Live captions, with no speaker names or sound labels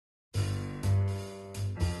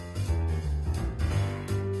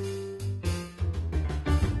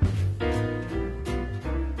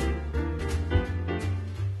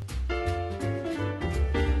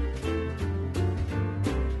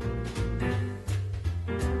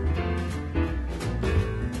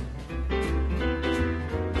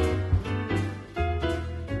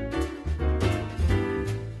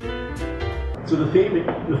So the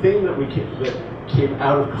theme that came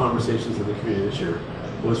out of conversations in the community this year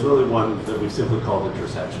was really one that we simply called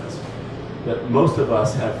intersections. That most of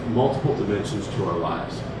us have multiple dimensions to our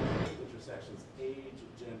lives. Intersections: age,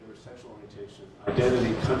 gender, sexual orientation,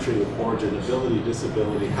 identity, country of origin, ability,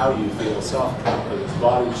 disability, how you feel, self-confidence,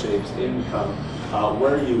 body shapes, income,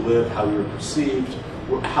 where you live, how you're perceived,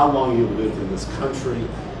 how long you've lived in this country,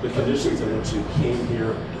 the conditions in which you came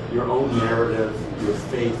here, your own narrative, your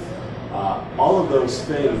faith. All of those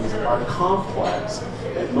things are complex,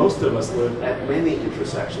 and most of us live at many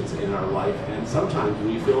intersections in our life, and sometimes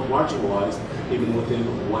we feel marginalized even within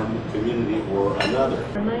one community or another.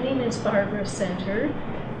 My name is Barbara Center,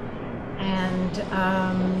 and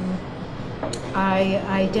I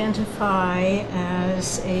identify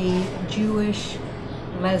as a Jewish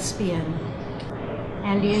lesbian.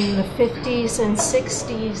 And in the 50s and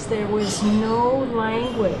 60s, there was no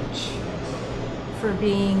language for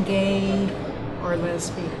being gay or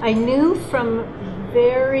lesbian. I knew from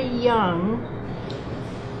very young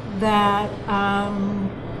that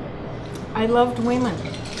I loved women.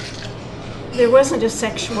 There wasn't a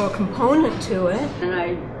sexual component to it. And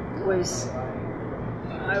I was,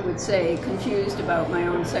 I would say, confused about my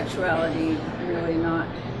own sexuality, really not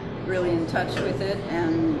really in touch with it,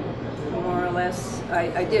 and more or less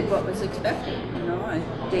I did what was expected. You know, I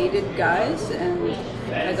dated guys and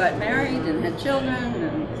I got married and had children,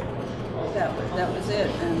 and that was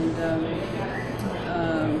it. And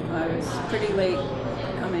I was pretty late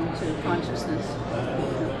coming to consciousness. I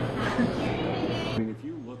mean, if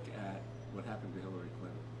you look at what happened to Hillary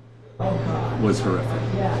Clinton, was horrific.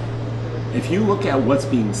 Yeah. If you look at what's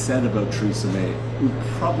being said about Theresa May, who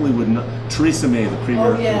probably would not, Theresa May, the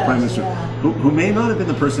premier, the Prime Minister, who may not have been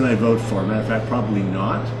the person I vote for, matter of fact, probably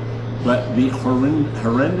not, but the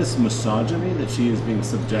horrendous misogyny that she is being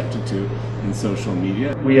subjected to in social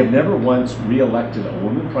media. We have never once re-elected a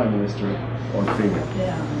woman Prime Minister or female.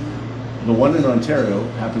 Yeah. The one in Ontario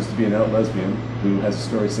happens to be an out lesbian who has a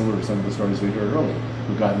story similar to some of the stories we heard earlier,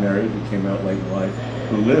 who got married, who came out late in life,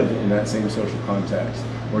 who lived in that same social context,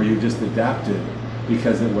 or you just adapted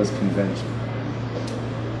because it was convention.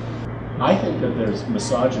 I think that there's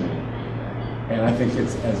misogyny, and I think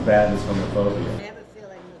it's as bad as homophobia. I have a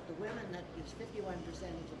feeling that the women that gives 51% of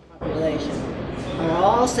the population are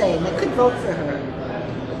all saying they could vote for her,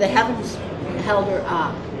 but they haven't held her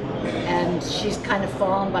up, and she's kind of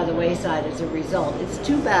fallen by the wayside as a result. It's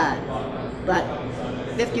too bad, but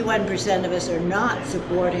 51% of us are not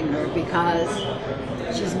supporting her because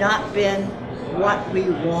she's not been what we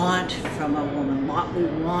want from a woman, what we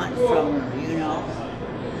want from her, you know.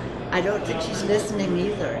 I don't think she's listening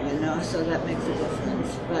either, you know, so that makes a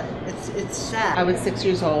difference. But it's sad. I was 6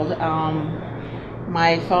 years old.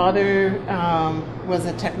 My father was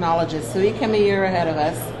a technologist, so he came a year ahead of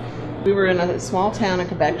us. We were in a small town in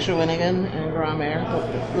Quebec, Shawinigan and Grand-Mère,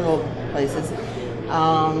 little places.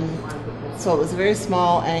 So it was a very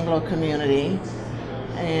small Anglo community,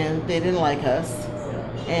 and they didn't like us.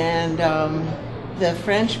 And the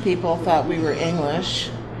French people thought we were English,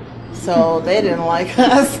 so they didn't like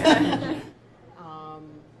us.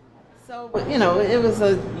 So, you know, it was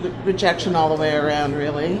a rejection all the way around,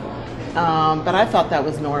 really. But I thought that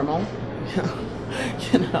was normal,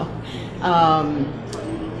 you know.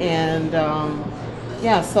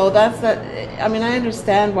 Yeah, so that's that. I mean, I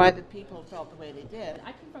understand why the people felt the way they did.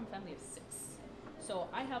 I come from a family of 6. So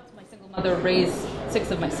I helped my single mother raise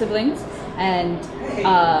 6 of my siblings, and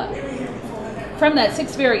from that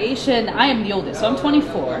 6th variation, I am the oldest, so I'm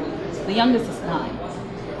 24. The youngest is 9.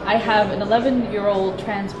 I have an 11-year-old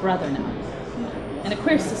trans brother now, and a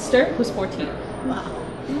queer sister who's 14. Wow.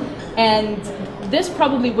 And this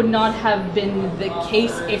probably would not have been the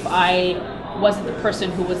case if I wasn't the person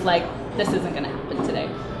who was like, this isn't going to happen today.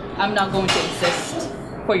 I'm not going to exist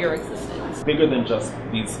for your existence. Bigger than just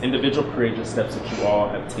these individual courageous steps that you all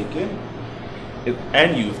have taken,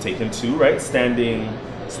 and you've taken too, right? Standing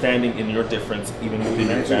in your difference, even within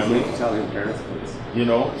your family. Tell your parents, please. You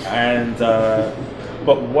know, and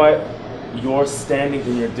but what your standing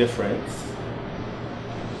in your difference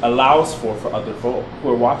allows for other folk who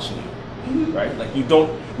are watching you, right? Like we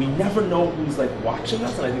never know who's like watching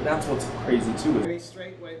us, and I think that's what's crazy too. Very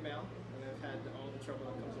straight white male, and I've had all the trouble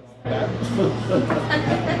that comes along with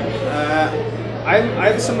that. I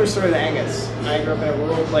have a similar story to Angus. I grew up in a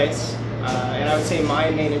rural place, and I would say my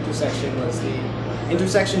main intersection was the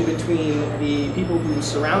intersection between the people who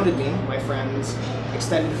surrounded me, my friends,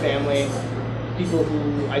 extended family, people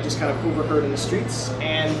who I just kind of overheard in the streets,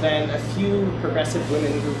 and then a few progressive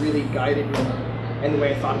women who really guided me in the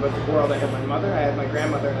way I thought about the world. I had my mother, I had my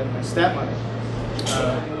grandmother, I had my stepmother.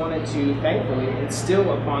 wanted to, thankfully,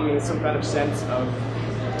 instill upon me some kind of sense of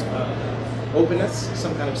openness,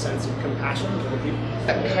 some kind of sense of compassion for the people.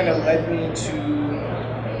 That kind of led me to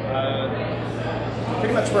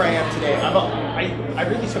pretty much where I am today. I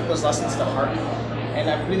really took those lessons to heart, and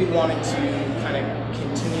I really wanted to kind of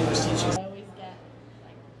continue those teachings. I always get,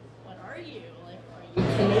 like, what are you? Like, are you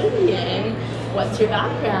Canadian? What's your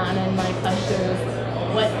background? And my question is,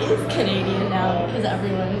 what is Canadian now? Because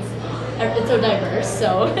it's so diverse,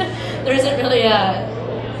 so there isn't really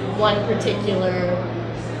one particular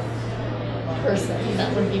person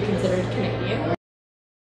that would be considered Canadian.